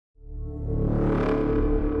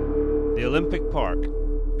The Olympic Park,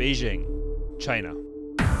 Beijing, China.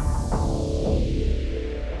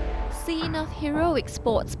 Scene of heroic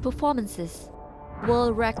sports performances,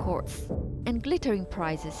 world records, and glittering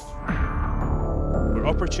prizes. Where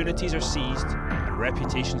opportunities are seized and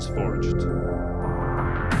reputations forged.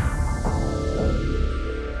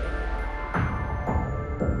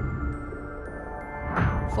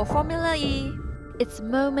 For Formula E, its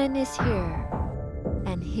moment is here,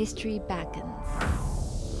 and history beckons.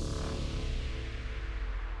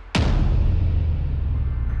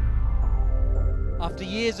 After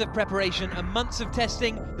years of preparation and months of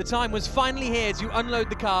testing, the time was finally here to unload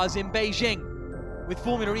the cars in Beijing. With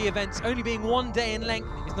Formula E events only being one day in length,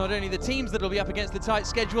 it's not only the teams that will be up against the tight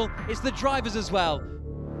schedule, it's the drivers as well.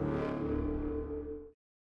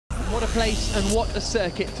 What a place and what a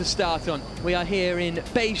circuit to start on. We are here in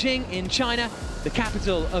Beijing in China, the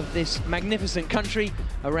capital of this magnificent country,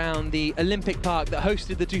 around the Olympic Park that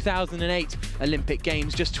hosted the 2008 Olympic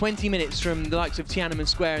Games, just 20 minutes from the likes of Tiananmen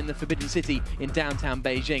Square in the Forbidden City in downtown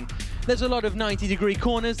Beijing. There's a lot of 90-degree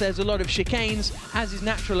corners, there's a lot of chicanes, as is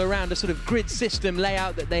natural around a sort of grid system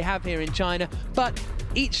layout that they have here in China, but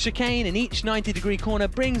each chicane and each 90-degree corner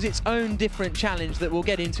brings its own different challenge that we'll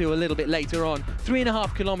get into a little bit later on.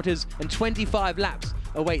 3.5 kilometers and 25 laps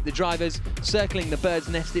await the drivers circling the bird's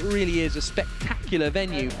nest. It really is a spectacular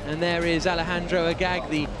venue. And there is Alejandro Agag,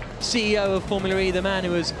 the CEO of Formula E, the man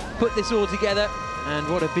who has put this all together. And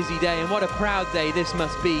what a busy day and what a proud day this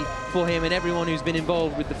must be for him and everyone who's been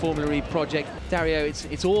involved with the Formula E project. Dario,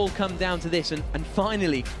 it's all come down to this, and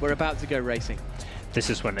finally we're about to go racing. This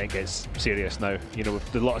is when it gets serious now. You know,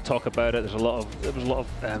 there's a lot of talk about it. There was a lot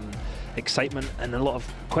of excitement and a lot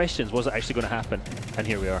of questions. Was it actually going to happen? And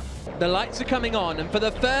here we are. The lights are coming on, and for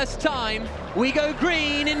the first time, we go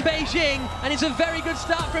green in Beijing, and it's a very good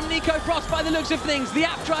start from Nico Prost by the looks of things. The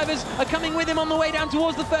app drivers are coming with him on the way down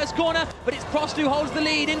towards the first corner, but it's Prost who holds the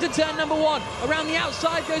lead into turn number 1. Around the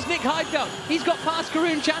outside goes Nick Heidfeld. He's got past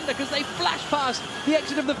Karun Chandler because they flash past the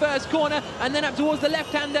exit of the first corner, and then up towards the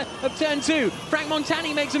left-hander of turn 2. Frank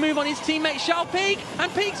Montani makes a move on his teammate Charles Pic,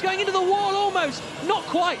 and Pic's going into the wall almost. Not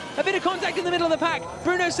quite. A bit of contact in the middle of the pack.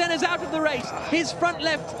 Bruno Senna's out of the race. His front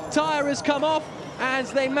left tyre has come off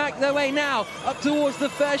as they make their way now up towards the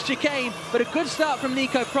first chicane, but a good start from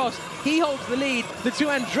Nico Prost. He holds the lead. The two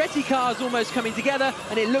Andretti cars almost coming together,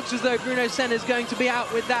 and it looks as though Bruno Senna is going to be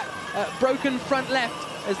out with that broken front left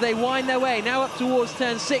as they wind their way now up towards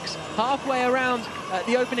turn 6, halfway around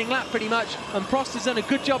the opening lap pretty much, and Prost has done a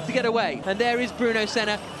good job to get away. And there is Bruno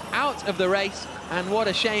Senna out of the race, and what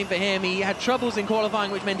a shame for him. He had troubles in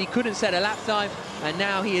qualifying, which meant he couldn't set a lap time, and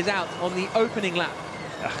now he is out on the opening lap.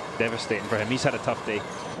 Devastating for him. He's had a tough day.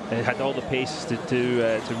 He had all the pace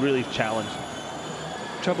to really challenge.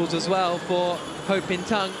 Troubles as well for Ho Pin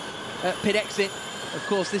Tung at pit exit. Of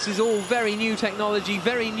course, this is all very new technology,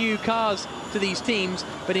 very new cars to these teams,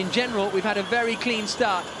 but in general, we've had a very clean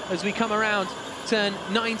start as we come around turn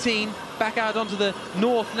 19, back out onto the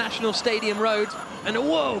North National Stadium Road. And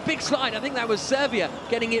whoa, big slide. I think that was Serbia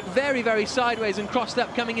getting it very, very sideways and crossed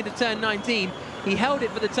up coming into turn 19. He held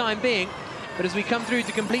it for the time being, but as we come through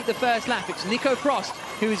to complete the first lap, it's Nico Prost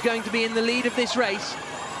who is going to be in the lead of this race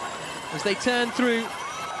as they turn through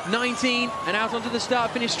 19 and out onto the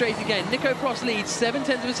start-finish straight again. Nico Prost leads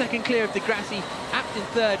 0.7 of a second clear of Di Grassi, Abt in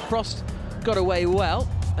third. Prost got away well.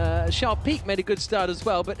 Charles Pic made a good start as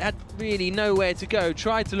well, but had really nowhere to go.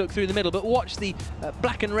 Tried to look through the middle, but watch the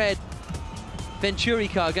black and red Venturi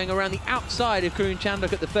car going around the outside of Karun Chandler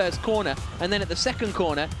at the first corner, and then at the second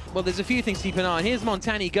corner, well, there's a few things to keep an eye on. Here's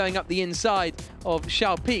Montani going up the inside of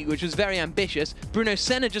Charles Pic, which was very ambitious. Bruno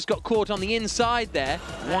Senna just got caught on the inside there,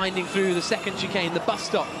 winding through the second chicane, the bus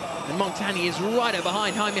stop. And Montani is right up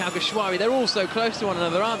behind Jaime Alguersuari. They're all so close to one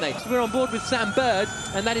another, aren't they? So we're on board with Sam Bird,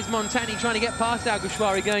 and that is Montani trying to get past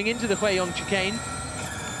Alguersuari going into the Hueyong chicane.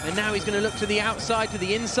 And now he's going to look to the outside, to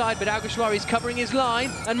the inside, but Alguersuari's covering his line,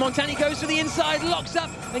 and Montani goes to the inside, locks up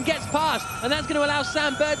and gets past, and that's going to allow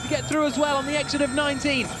Sam Bird to get through as well on the exit of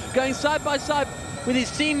 19, going side by side with his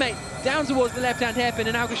teammate down towards the left-hand hairpin,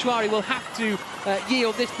 and Alguersuari will have to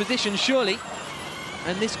yield this position surely.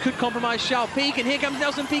 And this could compromise Charles Pic, and here comes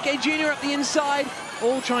Nelson Piquet Jr. up the inside,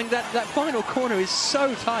 all trying. That final corner is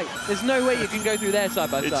so tight. There's no way you can go through there side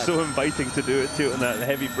by side. It's so inviting to do it too in that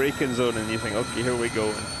heavy braking zone, and you think, okay, here we go.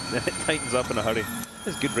 And then it tightens up in a hurry.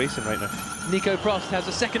 It's good racing right now. Nico Prost has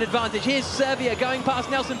a second advantage. Here's Serbia going past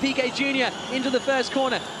Nelson Piquet Jr. into the first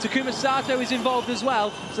corner. Takuma Sato is involved as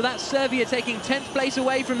well. So that's Serbia taking 10th place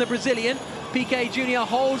away from the Brazilian. Piquet Jr.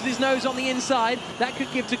 holds his nose on the inside. That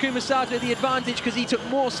could give Takuma Sato the advantage because he took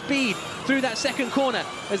more speed through that second corner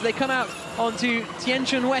as they come out onto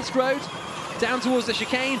Tianjin West Road. down towards the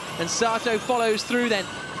chicane, and Sato follows through then.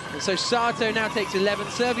 And so Sato now takes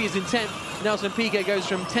 11th, Servi is in 10th, Nelson Piquet goes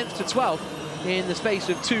from 10th to 12th in the space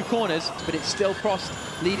of 2 corners, but it's still Prost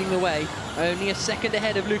leading the way, only a second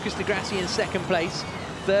ahead of Lucas Di Grassi in 2nd place.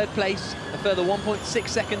 3rd place, a further 1.6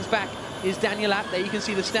 seconds back, is Daniel Abt. There you can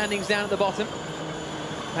see the standings down at the bottom.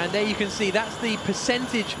 And there you can see that's the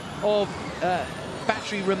percentage of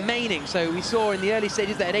battery remaining. So we saw in the early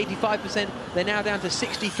stages they had 85%, they're now down to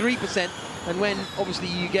 63%. And when obviously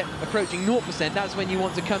you get approaching 0%, that's when you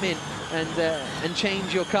want to come in and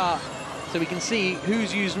change your car. So we can see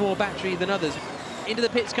who's used more battery than others. Into the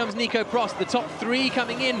pits comes Nico Prost, the top 3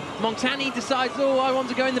 coming in. Montani decides, oh, I want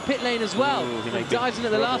to go in the pit lane as well. Ooh, he dives in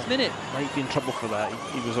at the last minute. Might be in trouble for that.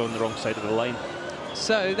 He was on the wrong side of the line.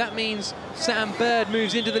 So that means Sam Bird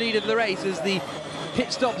moves into the lead of the race as the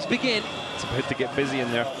pit stops begin. It's about to get busy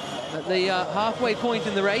in there. At the halfway point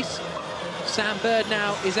in the race, Sam Bird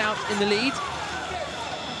now is out in the lead.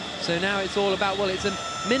 So now it's all about, well, it's a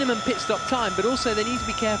minimum pit stop time, but also they need to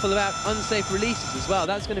be careful about unsafe releases as well.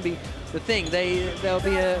 That's going to be the thing. There'll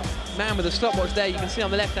be a man with a stopwatch there, you can see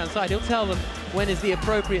on the left-hand side. He'll tell them when is the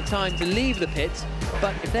appropriate time to leave the pits,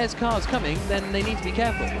 but if there's cars coming, then they need to be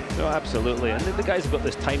careful. No, absolutely. And the guys have got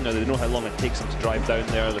this time now. They know how long it takes them to drive down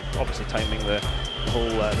there. They're obviously timing the whole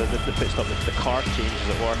the pit stop, the car changes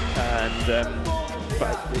at work, and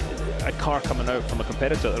but a car coming out from a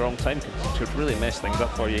competitor at the wrong time could really mess things up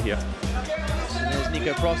for you here. There's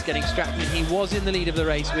Nico Prost getting strapped in. He was in the lead of the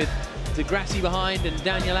race with Di Grassi behind and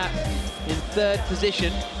Daniel Abt in 3rd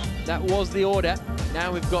position. That was the order.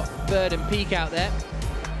 Now we've got Bird and Peak out there.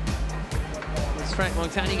 There's Frank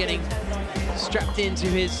Montani getting strapped into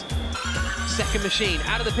his 2nd machine.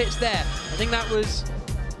 Out of the pits there. I think that was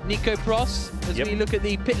Nico Prost. As we look at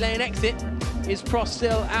the pit lane exit, is Prost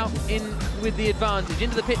still out in with the advantage?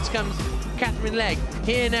 Into the pits comes Catherine Legg.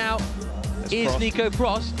 Here now is Prost. Nico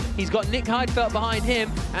Prost. He's got Nick Heidfeld behind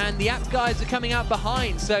him, and the Abt guys are coming out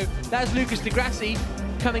behind. So that's Lucas Di Grassi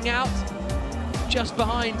coming out just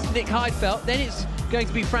behind Nick Heidfeld. Then it's going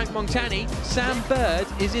to be Frank Montani. Sam Bird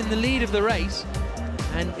is in the lead of the race.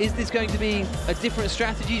 And is this going to be a different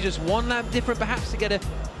strategy, just 1 lap different perhaps to get a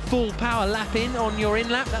full power lap in on your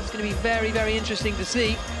in-lap? That's going to be very, very interesting to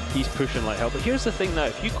see. He's pushing like hell, but here's the thing now,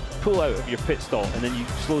 if you pull out of your pit stop and then you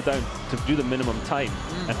slow down to do the minimum time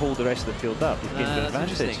and hold the rest of the field up, you've gained an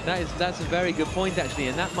advantage. Interesting. That's a very good point actually,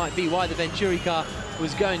 and that might be why the Venturi car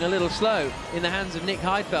was going a little slow in the hands of Nick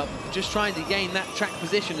Heidfeld, just trying to gain that track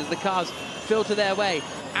position as the cars filter their way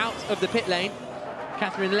out of the pit lane.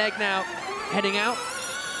 Catherine Legg now heading out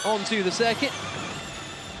onto the circuit.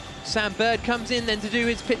 Sam Bird comes in then to do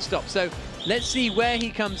his pit stop, so let's see where he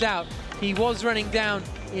comes out. He was running down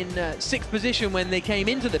in 6th position when they came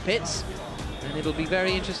into the pits, and it'll be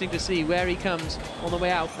very interesting to see where he comes on the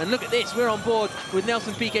way out. And look at this, we're on board with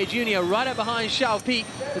Nelson Piquet Jr. right up behind Charles Pic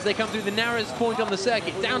as they come through the narrowest point on the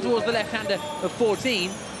circuit, down towards the left-hander of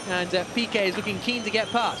 14, and Piquet is looking keen to get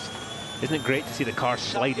past. Isn't it great to see the cars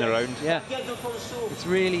sliding around? Yeah, it's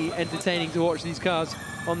really entertaining to watch these cars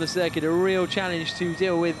on the circuit. A real challenge to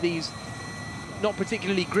deal with these not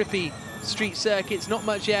particularly grippy street circuits, not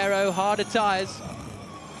much aero, harder tyres.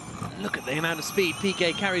 Look at the amount of speed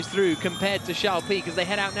Piquet carries through compared to Charles Pic as they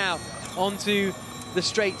head out now onto the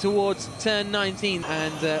straight towards turn 19,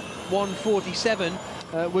 and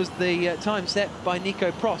 1:47 was the time set by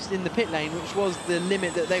Nico Prost in the pit lane, which was the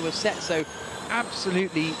limit that they were set. So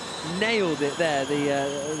absolutely nailed it there,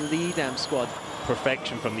 the Edam squad.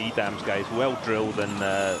 Perfection from the Edams guys, well drilled, and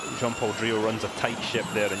Jean-Paul Driot runs a tight ship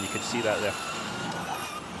there, and you can see that there.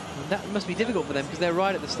 And that must be difficult for them because they're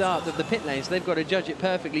right at the start of the pit lane, so they've got to judge it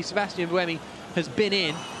perfectly. Sebastian Buemi has been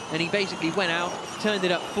in, and he basically went out, turned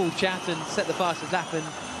it up full chat, and set the fastest lap, and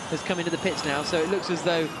has come into the pits now. So it looks as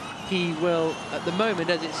though he will, at the moment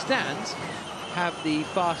as it stands, have the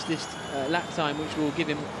fastest lap time, which will give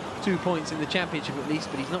him 2 points in the championship at least,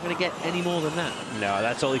 but he's not going to get any more than that. No,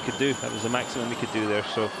 that's all he could do. That was the maximum he could do there.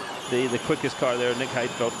 So the quickest car there, Nick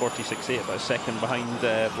Heidfeld, 46.8, about a second behind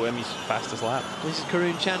Buemi's fastest lap. This is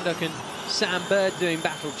Karun Chandok and Sam Bird doing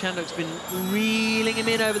battle. Chandok's been reeling him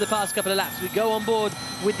in over the past couple of laps. We go on board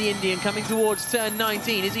with the Indian coming towards turn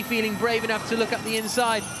 19. Is he feeling brave enough to look up the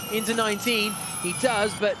inside into 19? He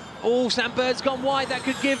does, but oh, Sam Bird's gone wide. That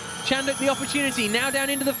could give Chandok the opportunity. Now down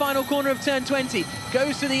into the final corner of turn 20.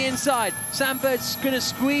 Goes to the inside. Sam Bird's going to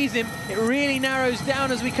squeeze him. It really narrows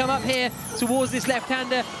down as we come up here towards this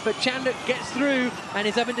left-hander, but Chandok gets through and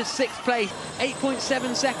is up into 6th place.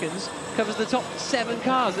 8.7 seconds covers the top 7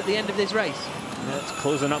 cars at the end of this race. Yeah, it's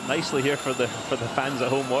closing up nicely here for the fans at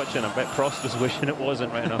home watching. I bet Prost was wishing it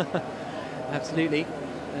wasn't right now. Absolutely,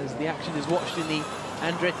 as the action is watched in the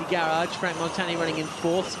Andretti garage. Frank Montani running in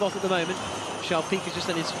 4th spot at the moment. Charles Piquet just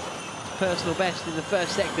done his personal best in the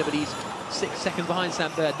first sector, but he's 6 seconds behind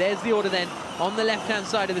Sam Bird. There's the order then on the left-hand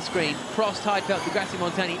side of the screen. Prost, Heidfeld, Di Grassi,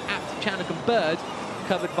 Montani, Abt, Chanak and Bird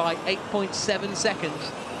covered by 8.7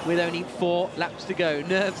 seconds with only 4 laps to go.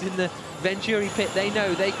 Nerves in the Venturi pit. They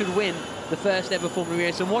know they could win the first ever Formula E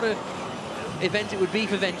race, and what an event it would be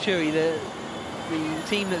for Venturi, the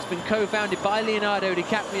team that's been co-founded by Leonardo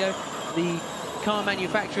DiCaprio, the car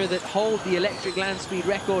manufacturer that hold the electric land speed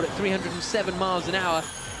record at 307 miles an hour.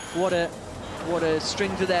 What a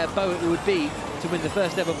string to their bow it would be to win the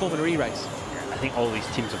first ever Formula E race. I think all these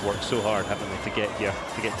teams have worked so hard, haven't they, to get here,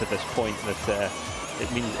 to get to this point, that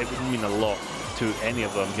it would mean a lot to any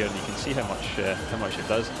of them here, and you can see how much it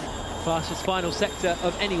does. Fastest final sector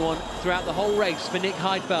of anyone throughout the whole race for Nick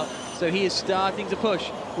Heidfeld. So he is starting to push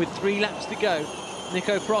with 3 laps to go.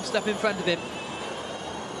 Nico Prost up in front of him.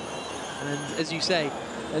 And as you say,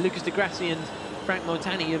 Lucas Di Grassi and Frank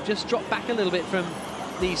Montani have just dropped back a little bit from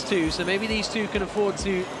these two. So maybe these two can afford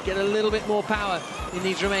to get a little bit more power in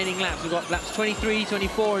these remaining laps. We've got laps 23,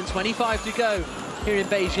 24 and 25 to go here in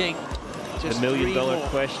Beijing. Just the million-dollar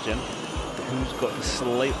question, who's got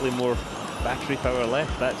slightly more battery power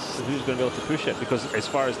left? That's who's going to be able to push it, because as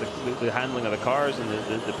far as the handling of the cars and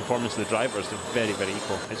the performance of the drivers, they're very, very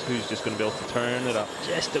equal. It's who's just going to be able to turn it up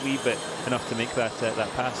just a wee bit, enough to make that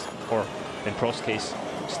pass, or in Prost's case,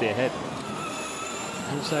 stay ahead.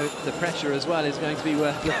 Also, the pressure as well is going to be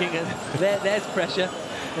worth looking at. There's pressure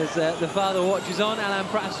as the father watches on. Alain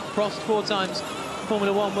Prost, 4 times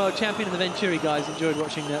Formula 1 world champion, and the Venturi guys enjoyed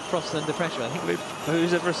watching Prost under pressure. I think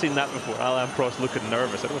who's ever seen that before? Alain Prost looking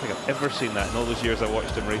nervous. I don't think I've ever seen that in all those years I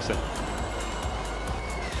watched him racing.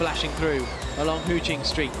 Flashing through along Huqing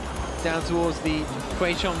Street, down towards the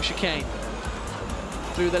Quaichong chicane.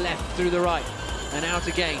 Through the left, through the right, and out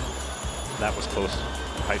again. That was close.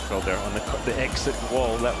 Heidfeld there on the exit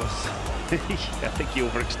wall. That was, I think he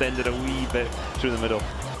overextended a wee bit through the middle.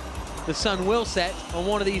 The sun will set on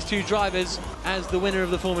one of these two drivers as the winner of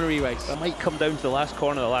the Formula E race. That might come down to the last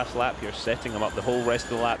corner, the last lap here, setting them up the whole rest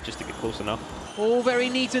of the lap just to get close enough. All very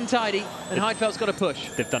neat and tidy, and Heidfeld's got to push.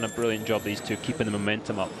 They've done a brilliant job, these two, keeping the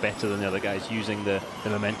momentum up better than the other guys, using the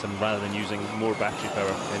momentum rather than using more battery power.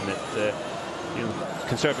 In that, you know,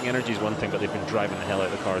 conserving energy is one thing, but they've been driving the hell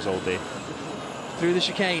out of the cars all day. Through the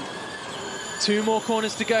chicane. 2 more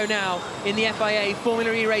corners to go now in the FIA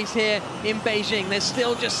Formula E race here in Beijing. There's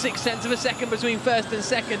still just 0.6 of a second between first and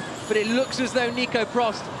second, but it looks as though Nico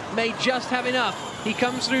Prost may just have enough. He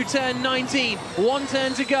comes through turn 19, 1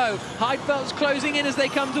 turn to go. Heidfeld's closing in as they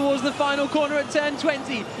come towards the final corner at turn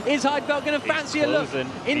 20. Is Heidfeld going to fancy a look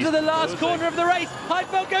into the last corner of the race?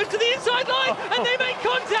 Heidfeld goes to the inside line and they make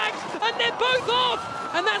contact and they're both off.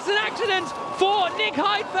 And that's an accident for Nick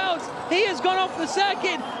Heidfeld. He has gone off the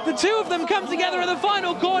circuit. The 2 of them come together in the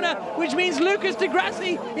final corner, which means Lucas Di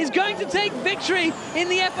Grassi is going to take victory in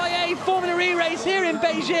the FIA Formula E race here in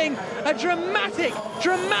Beijing. A dramatic,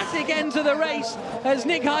 dramatic end to the race as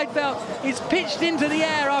Nick Heidfeld is pitched into the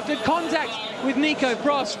air after contact with Nico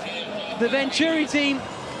Prost. The Venturi team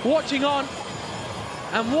watching on,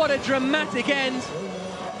 and what a dramatic end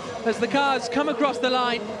as the cars come across the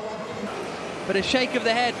line. But a shake of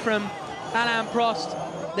the head from Alain Prost.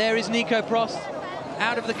 There is Nico Prost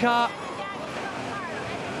out of the car.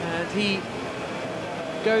 And he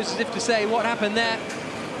goes as if to say, what happened there?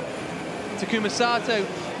 Takuma Sato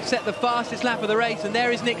set the fastest lap of the race, and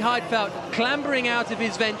there is Nick Heidfeld clambering out of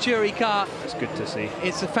his Venturi car. It's good to see.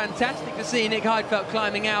 It's fantastic to see Nick Heidfeld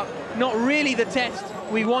climbing out. Not really the test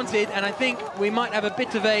we wanted, and I think we might have a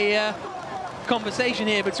bit of a conversation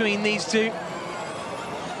here between these two.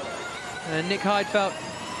 And Nick Heidfeld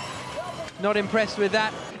not impressed with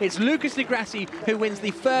that. It's Lucas Di Grassi who wins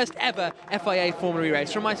the first ever FIA Formula E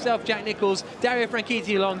race. From myself, Jack Nicholls, Dario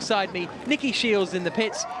Franchitti alongside me, Nicky Shields in the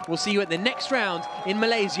pits. We'll see you at the next round in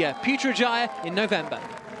Malaysia, Putrajaya in November.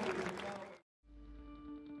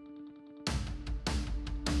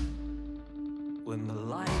 When the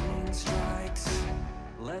lightning strikes,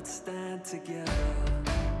 let's stand together.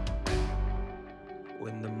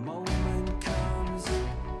 When the moment comes,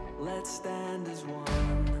 let's stand as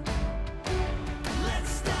one. Let's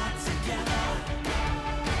stand together.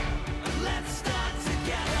 Let's stand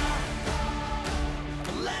together.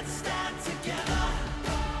 Let's stand together.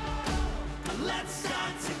 Let's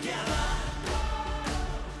stand together.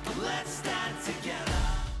 Let's